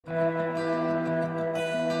Good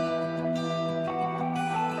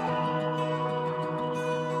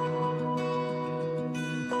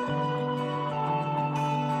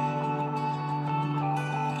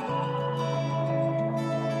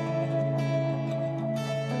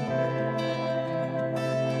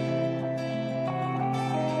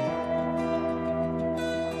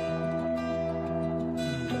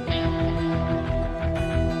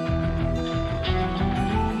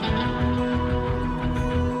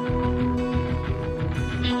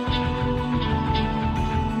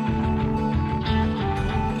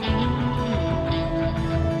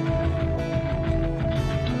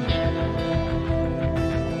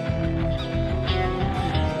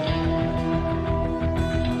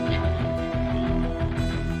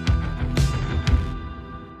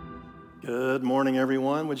morning,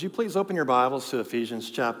 everyone. Would you please open your Bibles to Ephesians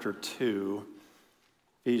chapter 2?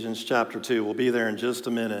 Ephesians chapter 2. We'll be there in just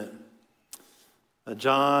a minute.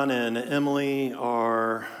 John and Emily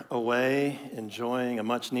are away enjoying a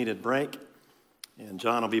much-needed break, and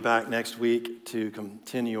John will be back next week to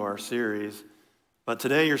continue our series. But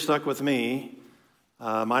today you're stuck with me.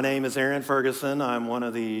 My name is Ferguson. I'm one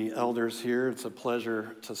of the elders here. It's a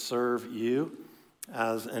pleasure to serve you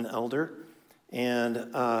as an elder.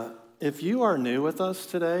 And if you are new with us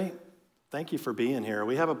today, thank you for being here.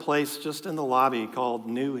 We have a place just in the lobby called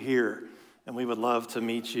New Here, and we would love to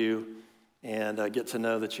meet you and get to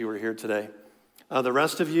know that you were here today. The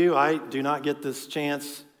rest of you, I do not get this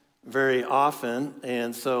chance very often,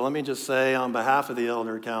 and so let me just say on behalf of the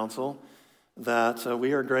Elder Council that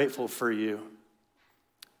we are grateful for you.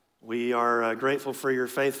 We are grateful for your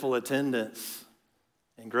faithful attendance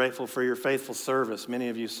and grateful for your faithful service. Many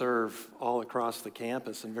of you serve all across the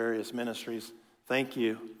campus in various ministries. Thank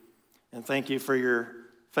you. And thank you for your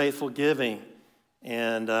faithful giving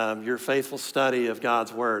and your faithful study of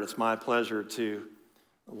God's Word. It's my pleasure to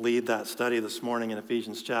lead that study this morning in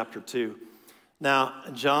Ephesians chapter 2. Now,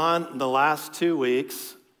 John, the last 2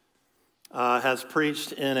 weeks, has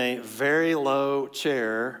preached in a very low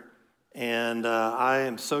chair, and I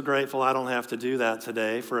am so grateful I don't have to do that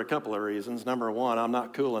today for a couple of reasons. Number one, I'm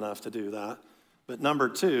not cool enough to do that. But number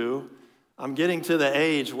two, I'm getting to the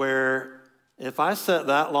age where if I sat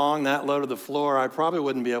that long, that low to the floor, I probably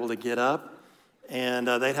wouldn't be able to get up, and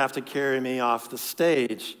they'd have to carry me off the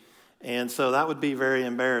stage. And so that would be very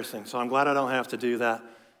embarrassing. So I'm glad I don't have to do that.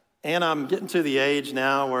 And I'm getting to the age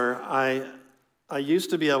now where I used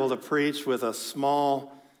to be able to preach with a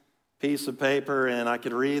small piece of paper and I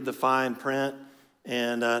could read the fine print.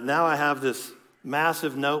 And now I have this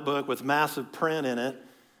massive notebook with massive print in it.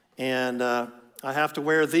 And I have to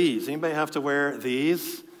wear these. Anybody have to wear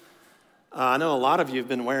these? I know a lot of you have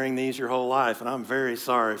been wearing these your whole life, and I'm very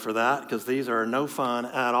sorry for that because these are no fun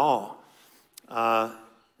at all.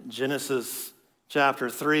 Genesis chapter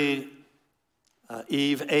 3,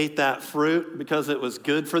 Eve ate that fruit because it was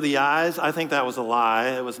good for the eyes. I think that was a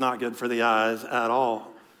lie. It was not good for the eyes at all.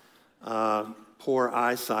 Poor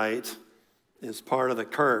eyesight is part of the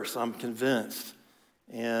curse, I'm convinced.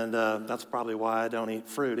 And that's probably why I don't eat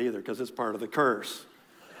fruit either, because it's part of the curse.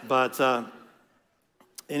 But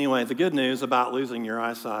anyway, the good news about losing your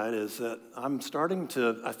eyesight is that I'm starting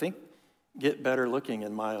to, I think, get better looking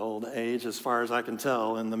in my old age as far as I can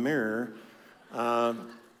tell in the mirror.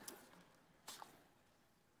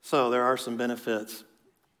 So there are some benefits.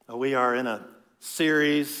 We are in a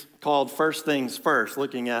series called First Things First,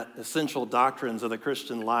 looking at essential doctrines of the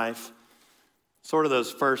Christian life, sort of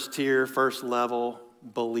those first tier, first level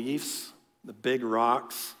beliefs, the big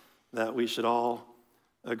rocks that we should all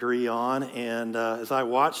agree on. And as I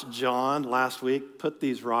watched John last week put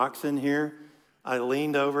these rocks in here, I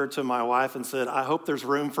leaned over to my wife and said, I hope there's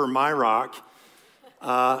room for my rock.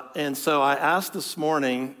 And so I asked this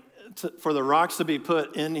morning for the rocks to be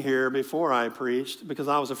put in here before I preached because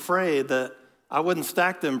I was afraid that I wouldn't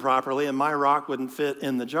stack them properly and my rock wouldn't fit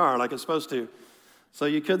in the jar like it's supposed to. So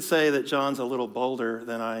you could say that John's a little bolder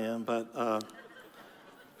than I am, but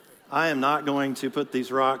I am not going to put these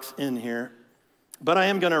rocks in here. But I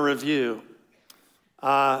am going to review.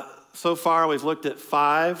 So far, we've looked at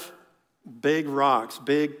 5 big rocks,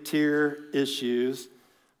 big tier issues.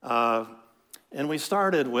 And we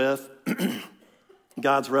started with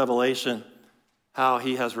God's revelation, how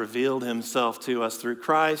he has revealed himself to us through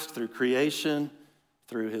Christ, through creation,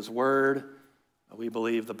 through his word. We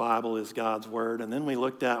believe the Bible is God's word. And then we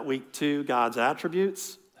looked at week 2, God's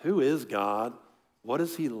attributes. Who is God? What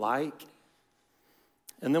is he like?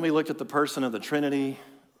 And then we looked at the person of the Trinity,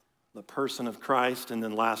 the person of Christ, and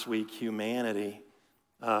then last week, humanity.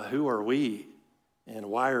 Who are we? And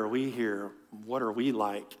why are we here? What are we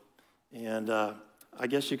like? And I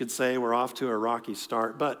guess you could say we're off to a rocky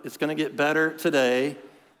start, but it's going to get better today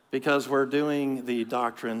because we're doing the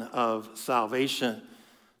doctrine of salvation.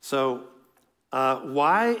 So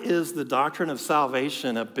why is the doctrine of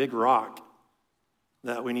salvation a big rock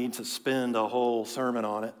that we need to spend a whole sermon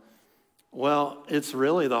on it? Well, it's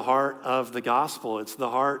really the heart of the gospel. It's the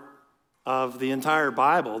heart of the entire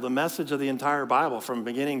Bible. The message of the entire Bible from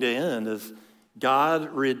beginning to end is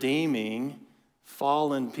God redeeming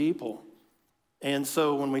fallen people. And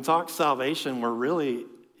so when we talk salvation, we're really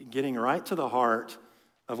getting right to the heart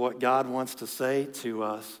of what God wants to say to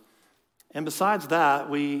us. And besides that,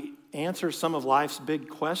 we answer some of life's big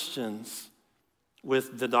questions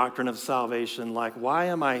with the doctrine of salvation, like why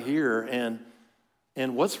am I here,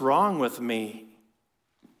 and what's wrong with me,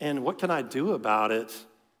 and what can I do about it?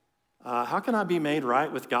 How can I be made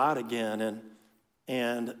right with God again,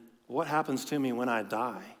 and what happens to me when I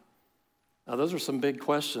die? Those are some big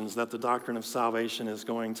questions that the doctrine of salvation is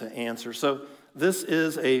going to answer. So this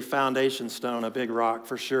is a foundation stone, a big rock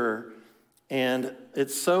for sure, and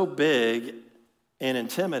it's so big and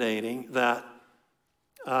intimidating that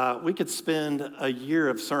we could spend a year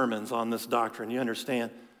of sermons on this doctrine, you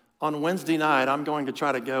understand. On Wednesday night, I'm going to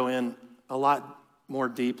try to go in a lot more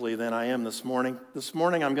deeply than I am this morning. This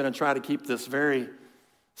morning, I'm going to try to keep this very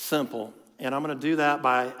simple, and I'm going to do that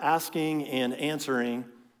by asking and answering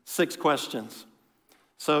 6 questions.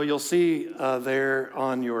 So you'll see there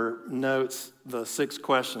on your notes the 6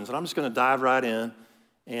 questions, and I'm just going to dive right in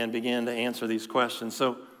and begin to answer these questions.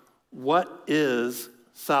 So what is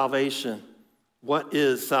salvation? What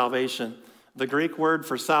is salvation? The Greek word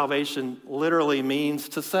for salvation literally means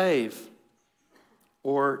to save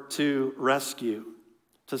or to rescue,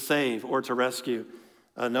 to save or to rescue.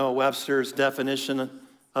 Noah Webster's definition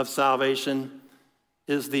of salvation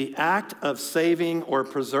is the act of saving or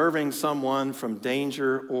preserving someone from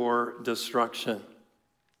danger or destruction.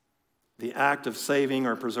 The act of saving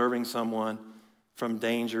or preserving someone from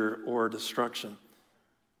danger or destruction.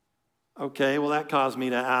 Okay, well, that caused me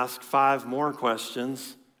to ask 5 more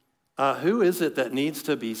questions. Who is it that needs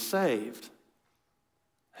to be saved?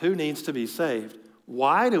 Who needs to be saved?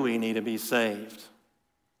 Why do we need to be saved?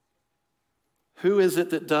 Who is it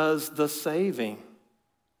that does the saving?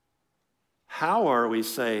 How are we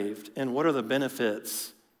saved? And what are the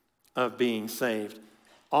benefits of being saved?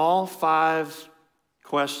 All 5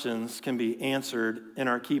 questions can be answered in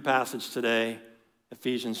our key passage today,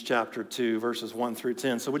 Ephesians chapter 2, verses 1 through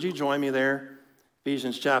 10. So would you join me there?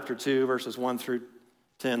 Ephesians chapter 2, verses 1 through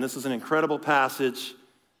 10. This is an incredible passage,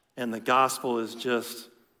 and the gospel is just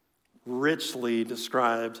richly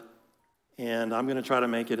described, and I'm going to try to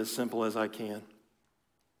make it as simple as I can.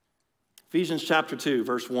 Ephesians chapter 2,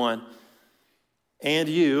 verse 1. And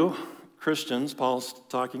you, Christians, Paul's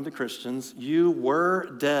talking to Christians, you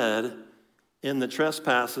were dead in the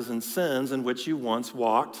trespasses and sins in which you once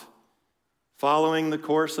walked, following the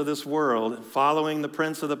course of this world, following the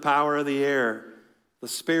prince of the power of the air, the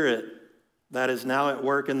spirit that is now at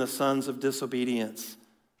work in the sons of disobedience,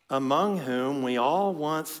 among whom we all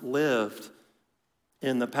once lived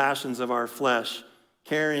in the passions of our flesh,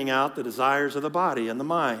 carrying out the desires of the body and the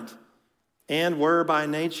mind, and were by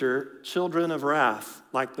nature children of wrath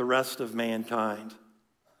like the rest of mankind.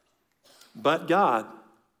 But God,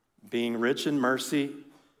 being rich in mercy,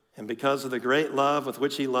 and because of the great love with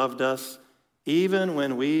which he loved us, even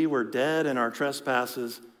when we were dead in our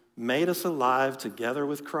trespasses, made us alive together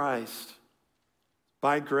with Christ.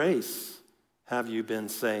 By grace have you been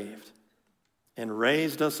saved, and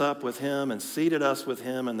raised us up with him and seated us with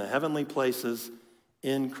him in the heavenly places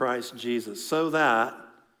in Christ Jesus, so that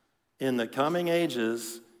in the coming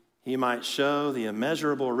ages he might show the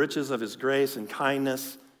immeasurable riches of his grace and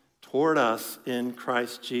kindness toward us in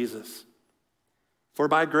Christ Jesus. For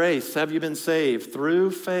by grace have you been saved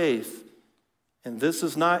through faith, and this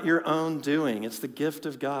is not your own doing, it's the gift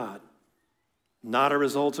of God, not a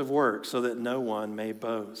result of work, so that no one may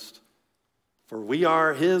boast. For we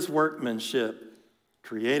are his workmanship,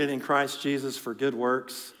 created in Christ Jesus for good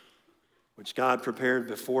works, which God prepared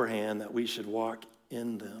beforehand that we should walk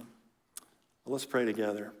in them. Well, let's pray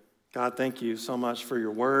together. God, thank you so much for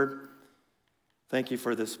your word. Thank you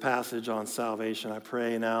for this passage on salvation. I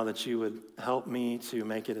pray now that you would help me to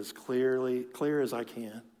make it as clear as I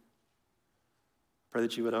can. Pray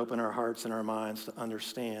that you would open our hearts and our minds to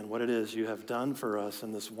understand what it is you have done for us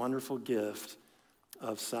in this wonderful gift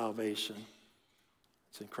of salvation.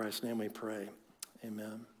 It's in Christ's name we pray.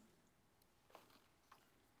 Amen.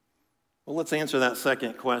 Well, let's answer that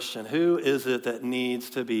second question. Who is it that needs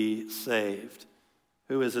to be saved?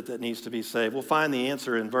 Who is it that needs to be saved? We'll find the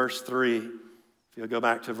answer in verse 3. If you'll go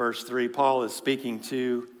back to verse 3, Paul is speaking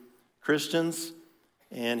to Christians,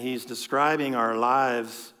 and he's describing our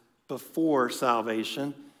lives before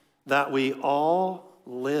salvation, that we all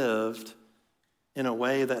lived in a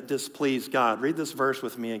way that displeased God. Read this verse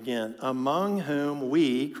with me again. Among whom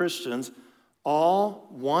we, Christians, all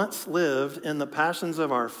once lived in the passions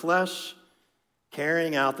of our flesh,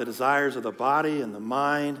 carrying out the desires of the body and the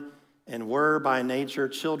mind, and were by nature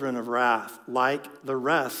children of wrath, like the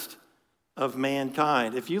rest of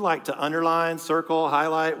mankind. If you like to underline, circle,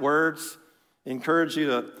 highlight words, encourage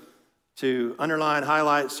you to underline,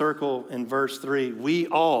 highlight, circle in verse 3. We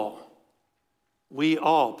all.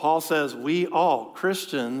 Paul says we all,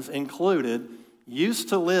 Christians included, used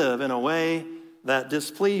to live in a way that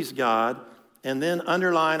displeased God, and then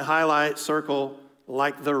underline, highlight, circle,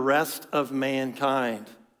 like the rest of mankind.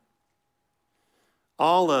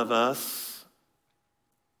 All of us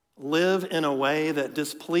live in a way that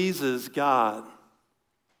displeases God.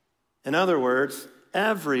 In other words,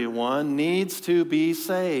 everyone needs to be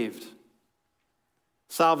saved.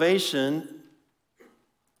 Salvation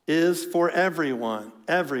is for everyone.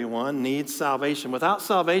 Everyone needs salvation. Without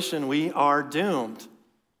salvation, we are doomed,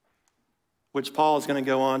 which Paul is going to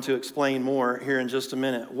go on to explain more here in just a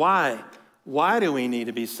minute. Why? Why do we need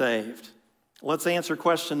to be saved? Let's answer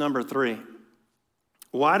question number 3.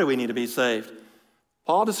 Why do we need to be saved?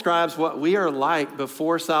 Paul describes what we are like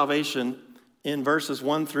before salvation in verses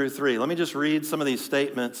 1 through 3. Let me just read some of these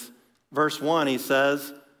statements. Verse 1, he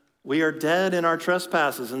says, we are dead in our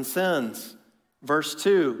trespasses and sins. Verse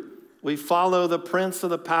 2, we follow the prince of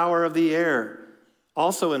the power of the air.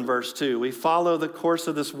 Also in verse 2, we follow the course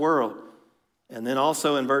of this world. And then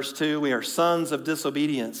also in verse 2, we are sons of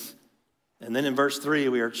disobedience. And then in verse 3,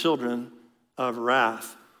 we are children of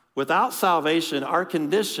wrath. Without salvation, our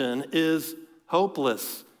condition is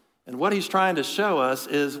hopeless. And what he's trying to show us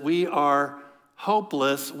is we are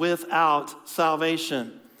hopeless without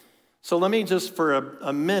salvation. So let me just for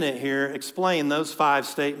a minute here explain those 5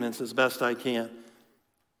 statements as best I can.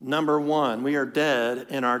 Number 1, we are dead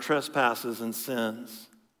in our trespasses and sins.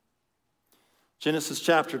 Genesis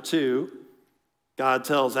chapter 2, God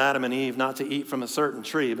tells Adam and Eve not to eat from a certain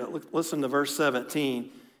tree, but listen to verse 17.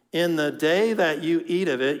 In the day that you eat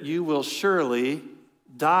of it, you will surely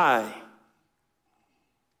die.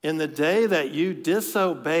 In the day that you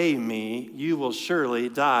disobey me, you will surely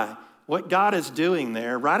die. What God is doing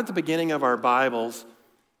there, right at the beginning of our Bibles,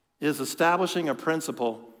 is establishing a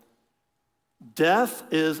principle. Death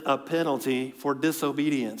is a penalty for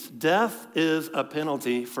disobedience. Death is a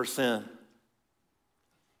penalty for sin.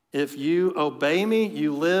 If you obey me,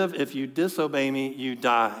 you live. If you disobey me, you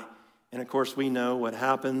die. And of course, we know what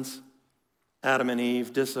happens. Adam and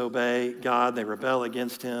Eve disobey God. They rebel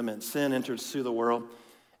against him, and sin enters through the world.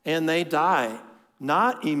 And they die,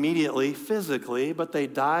 not immediately physically, but they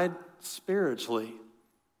died spiritually.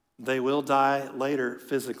 They will die later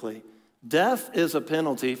physically. Death is a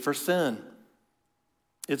penalty for sin.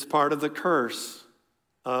 It's part of the curse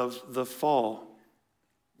of the fall.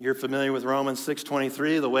 You're familiar with Romans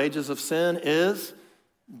 6:23. The wages of sin is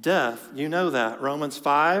death. You know that. Romans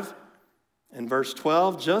 5 and verse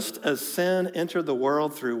 12. Just as sin entered the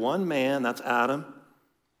world through one man, that's Adam,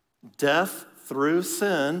 death through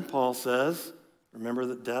sin, Paul says. Remember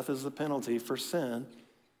that death is the penalty for sin.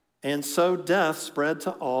 And so death spread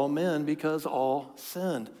to all men because all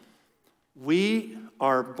sinned. We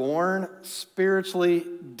are born spiritually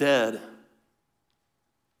dead.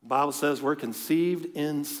 The Bible says we're conceived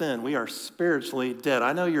in sin. We are spiritually dead.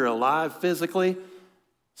 I know you're alive physically.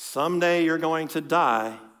 Someday you're going to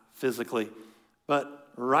die physically. But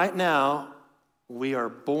right now, we are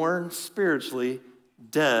born spiritually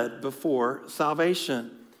dead before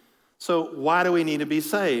salvation. So why do we need to be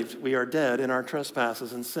saved? We are dead in our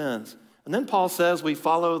trespasses and sins. And then Paul says we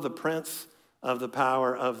follow the prince of the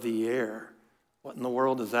power of the air. What in the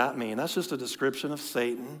world does that mean? That's just a description of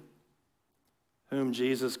Satan, whom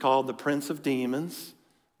Jesus called the prince of demons,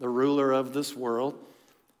 the ruler of this world.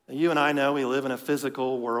 And you and I know we live in a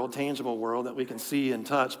physical world, tangible world that we can see and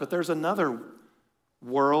touch, but there's another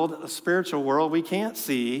world, a spiritual world we can't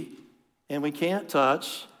see and we can't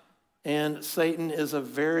touch, and Satan is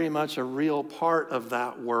very much a real part of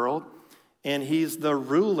that world, and he's the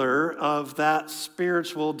ruler of that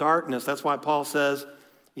spiritual darkness. That's why Paul says,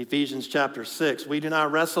 Ephesians chapter 6, we do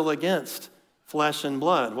not wrestle against flesh and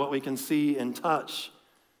blood, what we can see and touch,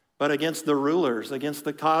 but against the rulers, against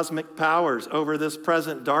the cosmic powers over this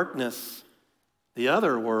present darkness, the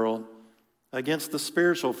other world, against the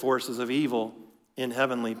spiritual forces of evil in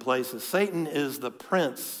heavenly places. Satan is the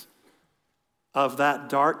prince of that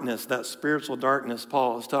darkness, that spiritual darkness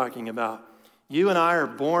Paul is talking about. You and I are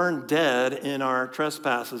born dead in our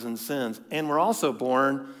trespasses and sins, and we're also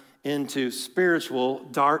born into spiritual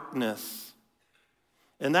darkness.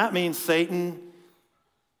 And that means Satan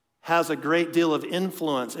has a great deal of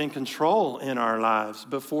influence and control in our lives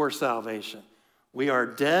before salvation. We are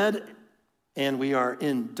dead and we are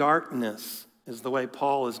in darkness, is the way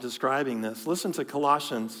Paul is describing this. Listen to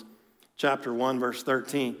Colossians chapter 1, verse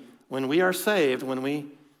 13. When we are saved, when we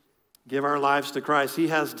give our lives to Christ, he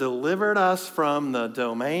has delivered us from the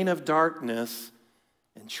domain of darkness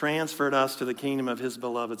and transferred us to the kingdom of his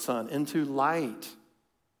beloved Son, into light.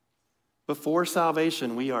 Before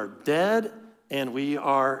salvation, we are dead and we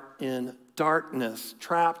are in darkness,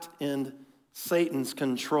 trapped in Satan's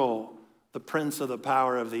control, the prince of the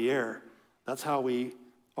power of the air. That's how we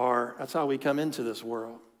come into this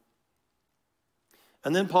world.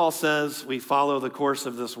 And then Paul says we follow the course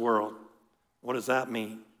of this world. What does that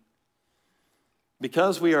mean?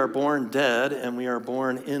 Because we are born dead and we are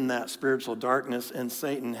born in that spiritual darkness, and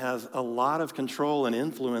Satan has a lot of control and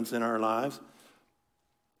influence in our lives,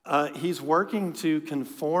 he's working to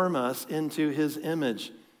conform us into his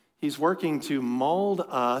image. He's working to mold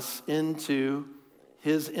us into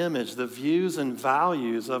his image, the views and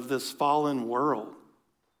values of this fallen world.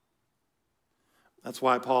 That's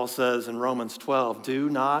why Paul says in Romans 12, do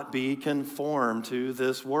not be conformed to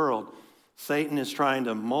this world. Satan is trying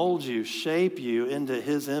to mold you, shape you into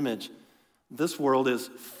his image. This world is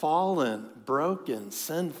fallen, broken,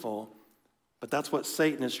 sinful, but that's what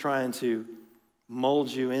Satan is trying to mold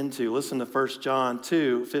you into. Listen to 1 John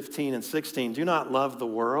 2, 15 and 16. Do not love the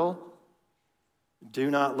world. Do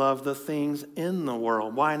not love the things in the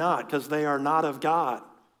world. Why not? Because they are not of God.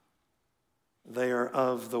 They are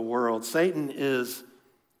of the world. Satan is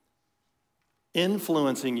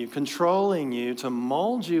influencing you, controlling you to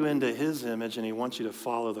mold you into his image, and he wants you to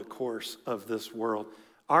follow the course of this world.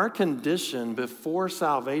 Our condition before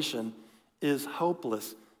salvation is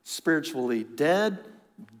hopeless, spiritually dead,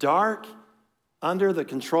 dark, under the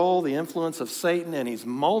control, the influence of Satan, and he's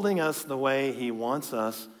molding us the way he wants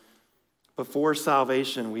us. Before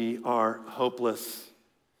salvation, we are hopeless.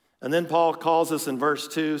 And then Paul calls us in verse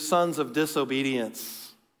 2, sons of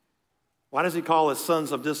disobedience. Why does he call us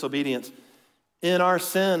sons of disobedience? In our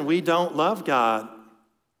sin, we don't love God.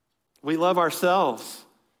 We love ourselves.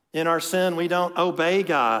 In our sin, we don't obey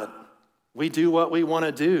God. We do what we want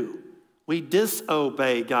to do. We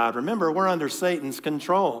disobey God. Remember, we're under Satan's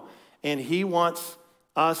control, and he wants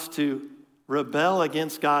us to rebel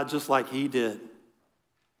against God just like he did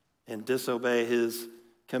and disobey his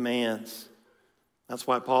commands. That's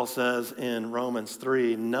why Paul says in Romans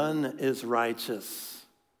 3, none is righteous.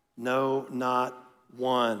 No, not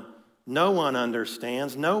one. No one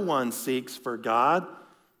understands. No one seeks for God,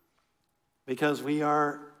 because we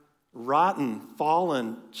are rotten,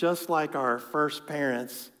 fallen, just like our first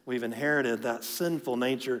parents. We've inherited that sinful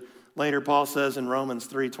nature. Later, Paul says in Romans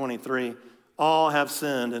 3:23, all have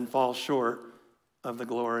sinned and fall short of the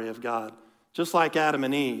glory of God. Just like Adam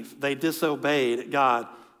and Eve, they disobeyed God.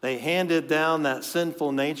 They handed down that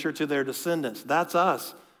sinful nature to their descendants. That's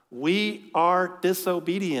us. We are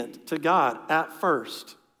disobedient to God at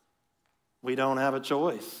first. We don't have a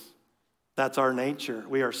choice. That's our nature.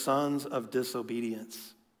 We are sons of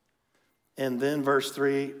disobedience. And then verse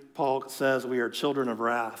 3, Paul says we are children of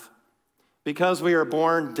wrath. Because we are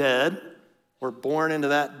born dead, we're born into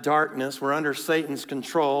that darkness, we're under Satan's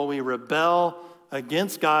control, we rebel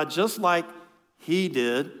against God just like he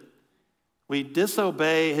did. We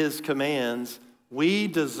disobey his commands. We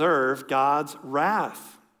deserve God's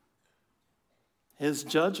wrath, his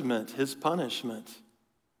judgment, his punishment.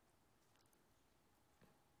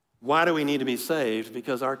 Why do we need to be saved?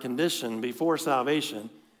 Because our condition before salvation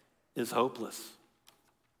is hopeless.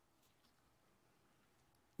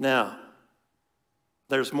 Now,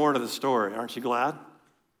 there's more to the story. Aren't you glad?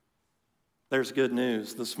 There's good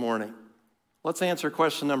news this morning. Let's answer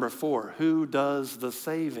question number 4. Who does the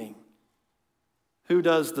saving? Who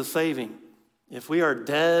does the saving? If we are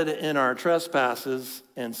dead in our trespasses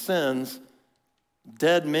and sins,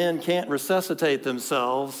 dead men can't resuscitate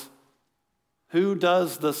themselves. Who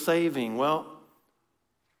does the saving? Well,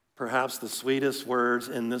 perhaps the sweetest words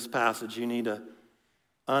in this passage you need to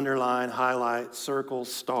underline, highlight, circle,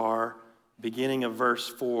 star, beginning of verse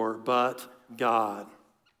 4, but God.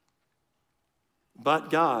 But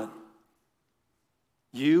God.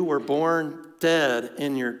 You were born dead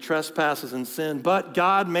in your trespasses and sin, but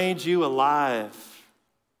God made you alive.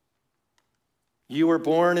 You were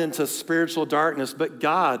born into spiritual darkness, but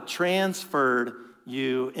God transferred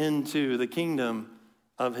you into the kingdom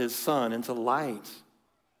of his Son, into light.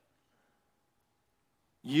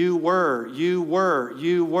 You were,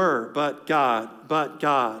 but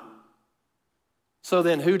God. So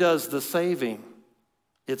then who does the saving?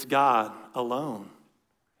 It's God alone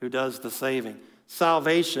who does the saving.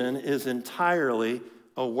 Salvation is entirely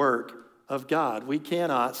a work of God. We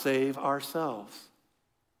cannot save ourselves.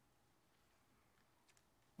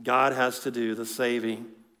 God has to do the saving.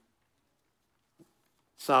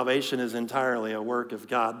 Salvation is entirely a work of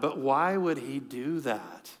God. But why would he do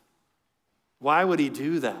that? Why would he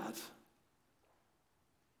do that?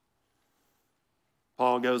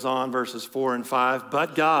 Paul goes on, verses 4 and 5.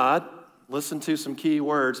 But God, listen to some key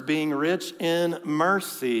words, being rich in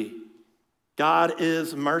mercy. God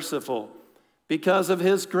is merciful. Because of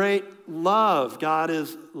his great love, God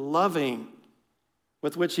is loving,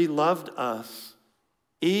 with which he loved us.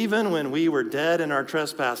 Even when we were dead in our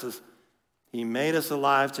trespasses, he made us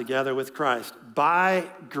alive together with Christ. By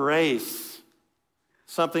grace,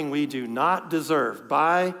 something we do not deserve,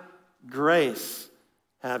 by grace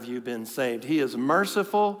have you been saved. He is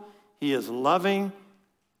merciful, he is loving,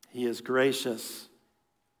 he is gracious.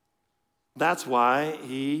 That's why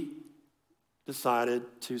he decided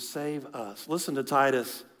to save us. Listen to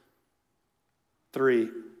Titus 3.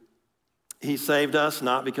 He saved us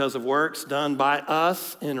not because of works done by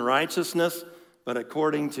us in righteousness, but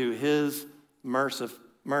according to his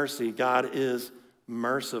mercy. God is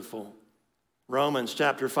merciful. Romans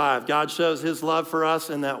chapter 5. God shows his love for us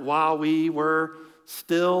in that while we were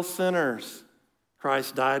still sinners,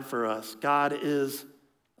 Christ died for us. God is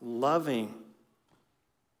loving.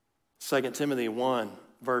 2 Timothy 1,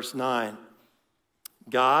 verse 9.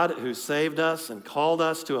 God who saved us and called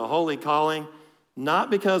us to a holy calling, not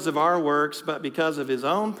because of our works, but because of his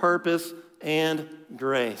own purpose and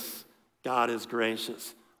grace. God is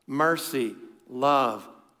gracious. Mercy, love,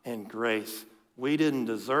 and grace. We didn't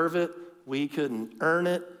deserve it. We couldn't earn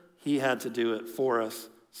it. He had to do it for us.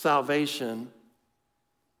 Salvation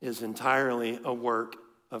is entirely a work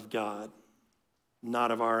of God,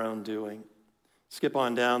 not of our own doing. Skip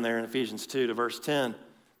on down there in Ephesians 2 to verse 10.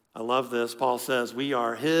 I love this. Paul says, we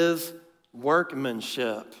are his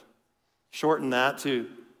workmanship. Shorten that to,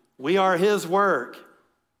 we are his work.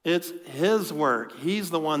 It's his work. He's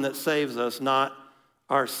the one that saves us, not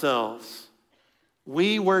ourselves.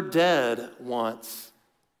 We were dead once,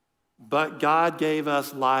 but God gave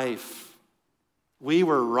us life. We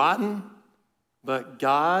were rotten, but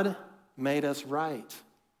God made us right.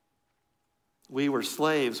 We were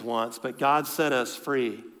slaves once, but God set us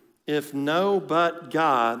free. If no but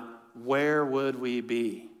God, where would we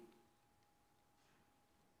be?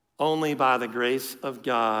 Only by the grace of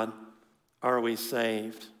God are we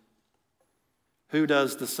saved. Who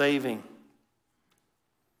does the saving?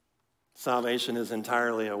 Salvation is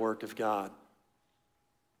entirely a work of God.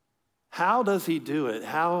 How does he do it?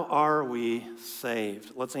 How are we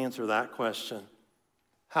saved? Let's answer that question.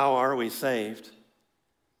 How are we saved?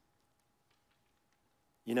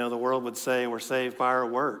 You know, the world would say we're saved by our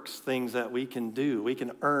works, things that we can do. We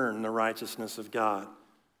can earn the righteousness of God.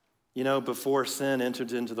 You know, before sin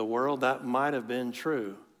entered into the world, that might have been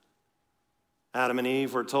true. Adam and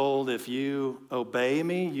Eve were told, if you obey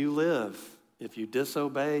me, you live. If you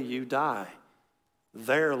disobey, you die.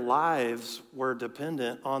 Their lives were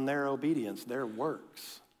dependent on their obedience, their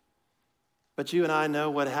works. But you and I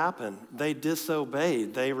know what happened. They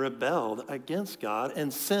disobeyed. They rebelled against God,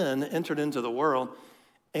 and sin entered into the world,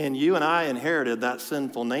 and you and I inherited that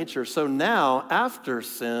sinful nature. So now, after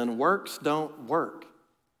sin, works don't work.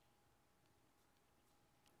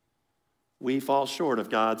 We fall short of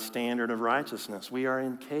God's standard of righteousness. We are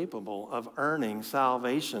incapable of earning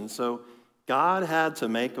salvation. So God had to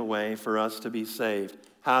make a way for us to be saved.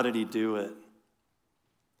 How did he do it?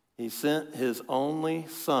 He sent his only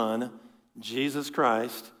Son, Jesus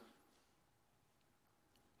Christ,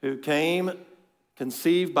 who came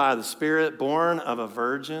conceived by the Spirit, born of a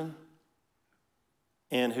virgin,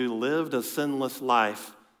 and who lived a sinless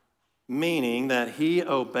life, meaning that he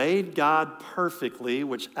obeyed God perfectly,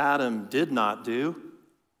 which Adam did not do.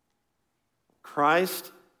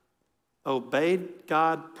 Christ obeyed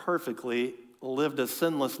God perfectly, lived a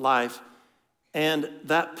sinless life, and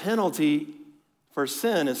that penalty for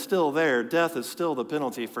sin is still there. Death is still the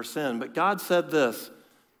penalty for sin. But God said this,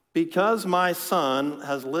 because my Son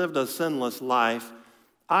has lived a sinless life,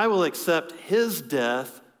 I will accept his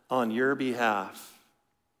death on your behalf.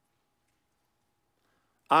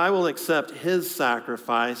 I will accept his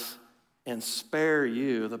sacrifice and spare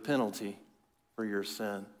you the penalty for your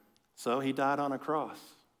sin. So he died on a cross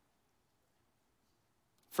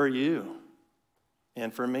for you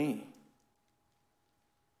and for me.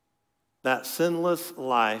 That sinless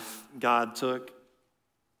life God took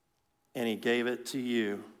and he gave it to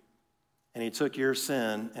you. And he took your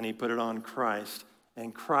sin and he put it on Christ.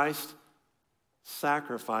 And Christ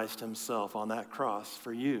sacrificed himself on that cross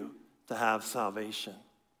for you to have salvation.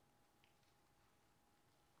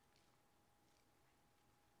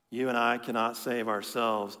 You and I cannot save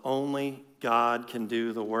ourselves. Only God can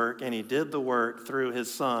do the work, and he did the work through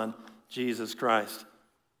his Son, Jesus Christ.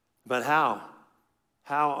 But how?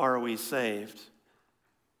 How are we saved?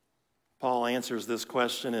 Paul answers this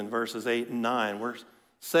question in verses 8 and 9. We're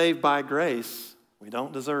saved by grace. We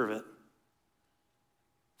don't deserve it.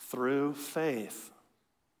 Through faith.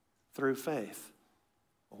 Through faith.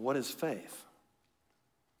 What is faith?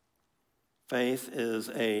 Faith is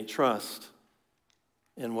a trust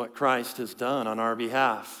in what Christ has done on our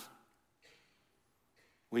behalf.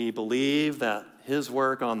 We believe that his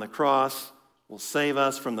work on the cross will save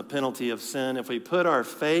us from the penalty of sin. If we put our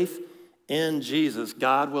faith in Jesus,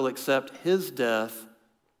 God will accept his death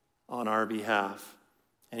on our behalf,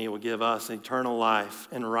 and he will give us eternal life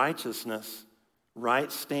and righteousness,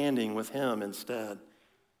 right standing with him instead.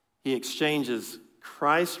 He exchanges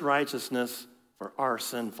Christ's righteousness for our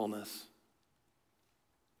sinfulness.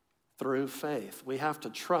 Through faith. We have to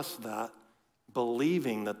trust that,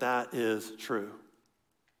 believing that that is true.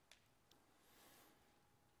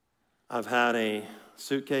 I've had a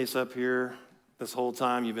suitcase up here this whole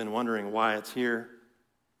time. You've been wondering why it's here.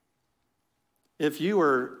 If you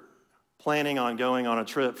were planning on going on a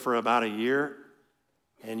trip for about a year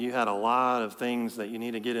and you had a lot of things that you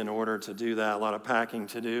need to get in order to do that, a lot of packing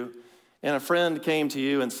to do, and a friend came to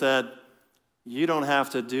you and said, "You don't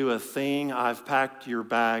have to do a thing. I've packed your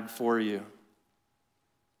bag for you."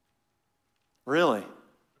 Really?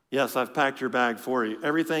 Yes, I've packed your bag for you.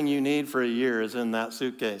 Everything you need for a year is in that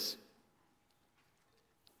suitcase.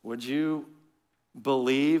 Would you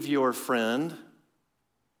believe your friend?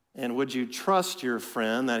 And would you trust your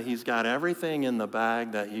friend that he's got everything in the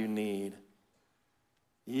bag that you need?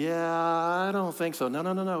 Yeah, I don't think so.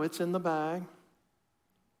 No. It's in the bag.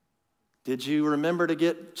 Did you remember to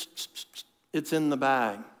get... It's in the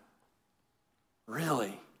bag.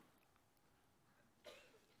 Really?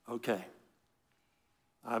 Okay.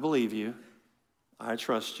 I believe you. I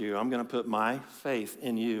trust you. I'm going to put my faith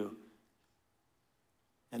in you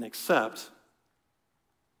and accept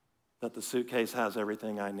that the suitcase has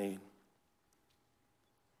everything I need.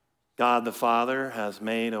 God the Father has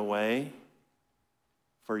made a way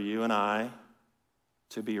for you and I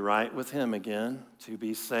to be right with him again, to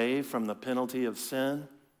be saved from the penalty of sin,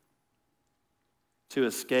 to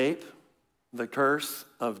escape the curse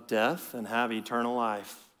of death and have eternal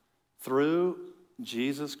life. Through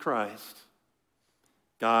Jesus Christ,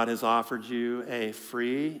 God has offered you a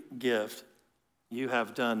free gift. You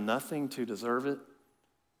have done nothing to deserve it,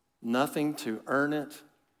 nothing to earn it.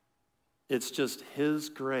 It's just his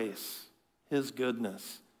grace, his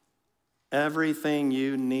goodness. Everything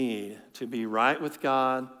you need to be right with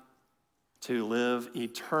God, to live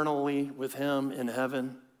eternally with him in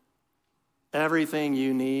heaven. Everything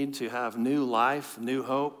you need to have new life, new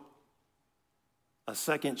hope, a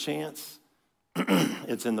second chance,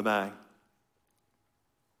 it's in the bag.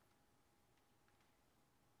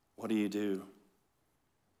 What do?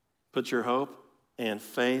 Put your hope and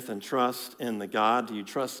faith and trust in the God. Do you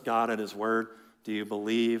trust God at his word? Do you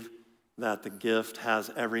believe that the gift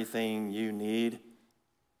has everything you need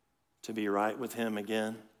to be right with him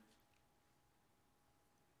again?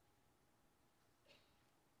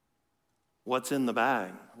 What's in the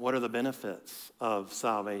bag? What are the benefits of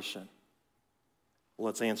salvation? Well,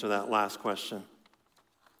 let's answer that last question.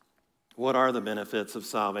 What are the benefits of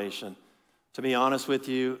salvation? To be honest with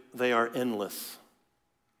you, they are endless.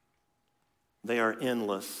 They are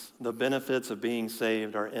endless. The benefits of being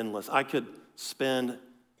saved are endless. I could spend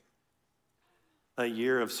a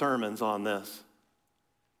year of sermons on this.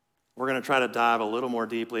 We're going to try to dive a little more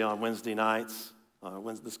deeply on Wednesday nights,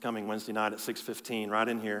 this coming Wednesday night at 6:15, right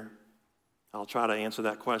in here. I'll try to answer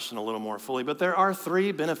that question a little more fully. But there are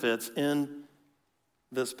three benefits in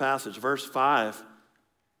this passage. Verse 5,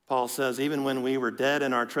 Paul says, even when we were dead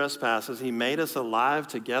in our trespasses, he made us alive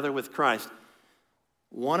together with Christ.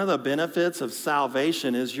 One of the benefits of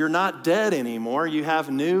salvation is you're not dead anymore. You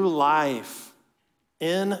have new life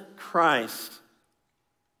in Christ.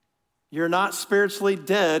 You're not spiritually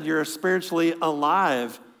dead. You're spiritually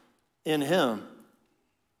alive in him.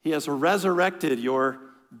 He has resurrected your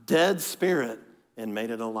dead spirit and made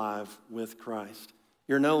it alive with Christ.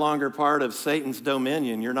 You're no longer part of Satan's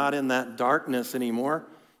dominion. You're not in that darkness anymore.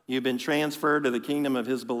 You've been transferred to the kingdom of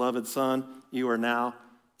his beloved Son. You are now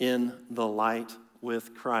in the light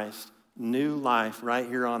with Christ. New life right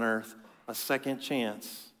here on earth, a second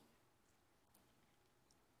chance.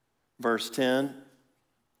 Verse 10,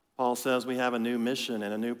 Paul says we have a new mission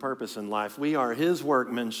and a new purpose in life. We are his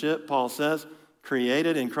workmanship, Paul says,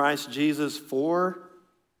 created in Christ Jesus for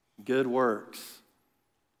good works.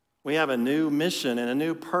 We have a new mission and a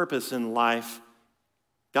new purpose in life.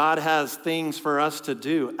 God has things for us to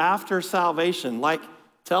do after salvation, like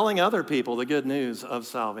telling other people the good news of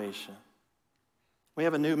salvation. We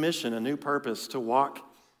have a new mission, a new purpose to walk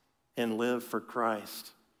and live for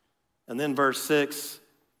Christ. And then verse 6,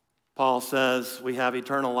 Paul says, we have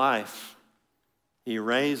eternal life. He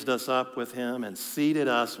raised us up with him and seated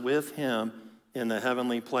us with him in the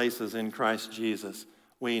heavenly places in Christ Jesus.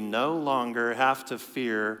 We no longer have to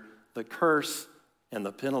fear the curse and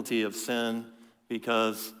the penalty of sin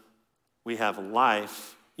because we have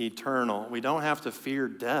life eternal. We don't have to fear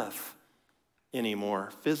death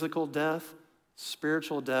anymore. Physical death,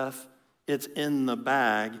 spiritual death, it's in the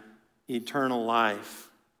bag, eternal life.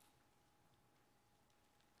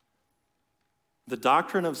 The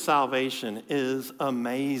doctrine of salvation is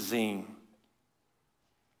amazing,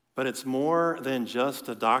 but it's more than just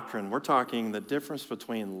a doctrine. We're talking the difference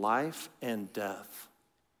between life and death.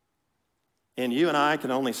 And you and I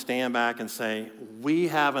can only stand back and say, we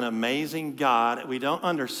have an amazing God. We don't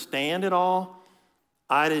understand it all.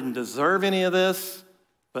 I didn't deserve any of this,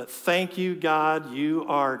 but thank you, God. You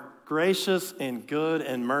are gracious and good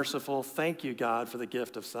and merciful. Thank you, God, for the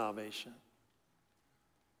gift of salvation.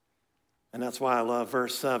 And that's why I love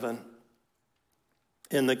verse 7.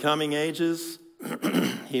 In the coming ages,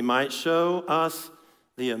 he might show us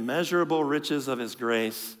the immeasurable riches of his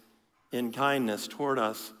grace in kindness toward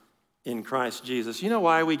us in Christ Jesus. You know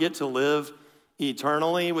why we get to live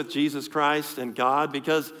eternally with Jesus Christ and God?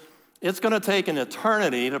 Because it's going to take an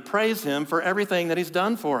eternity to praise him for everything that he's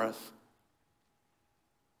done for us.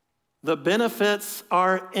 The benefits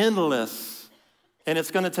are endless, and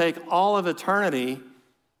it's going to take all of eternity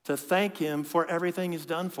to thank him for everything he's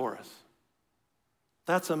done for us.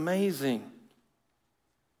 That's amazing.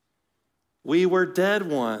 We were dead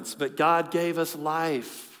once, but God gave us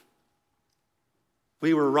life.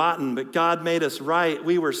 We were rotten, but God made us right.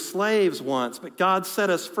 We were slaves once, but God set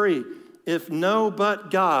us free. If no but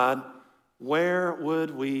God, where would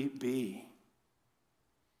we be?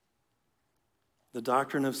 The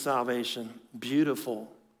doctrine of salvation,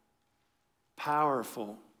 beautiful,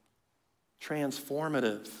 powerful,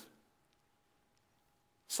 transformative.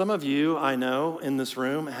 Some of you, I know, in this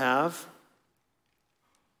room have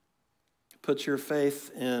put your faith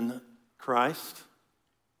in Christ,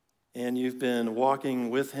 and you've been walking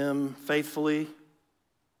with him faithfully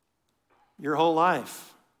your whole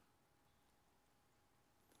life.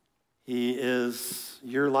 He is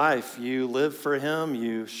your life. You live for him.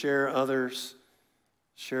 You share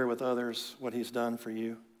with others what he's done for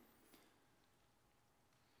you.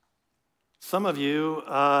 Some of you,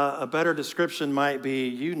 a better description might be,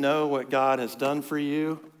 you know what God has done for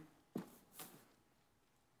you,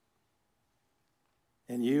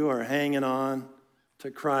 and you are hanging on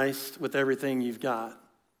to Christ with everything you've got.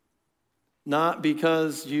 Not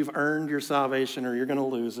because you've earned your salvation or you're going to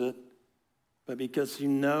lose it, but because you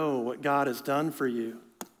know what God has done for you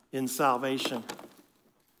in salvation.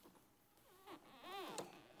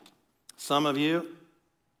 Some of you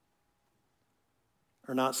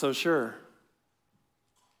are not so sure.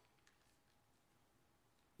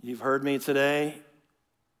 You've heard me today,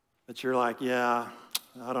 but you're like, yeah,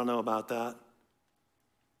 I don't know about that.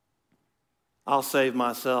 I'll save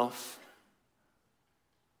myself.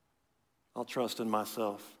 I'll trust in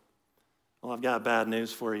myself. Well, I've got bad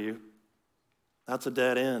news for you. That's a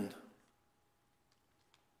dead end.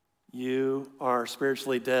 You are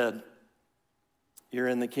spiritually dead. You're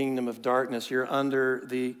in the kingdom of darkness. You're under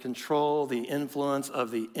the control, the influence of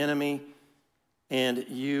the enemy, and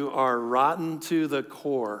you are rotten to the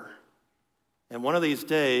core. And one of these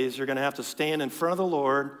days, you're going to have to stand in front of the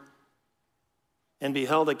Lord and be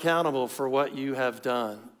held accountable for what you have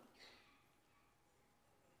done.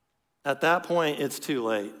 At that point, it's too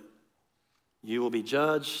late. You will be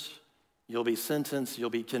judged, you'll be sentenced,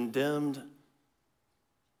 you'll be condemned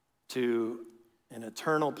to an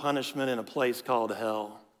eternal punishment in a place called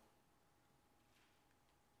hell.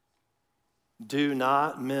 Do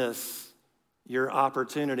not miss your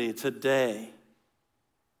opportunity today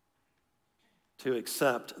to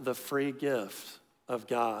accept the free gift of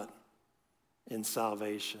God in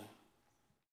salvation.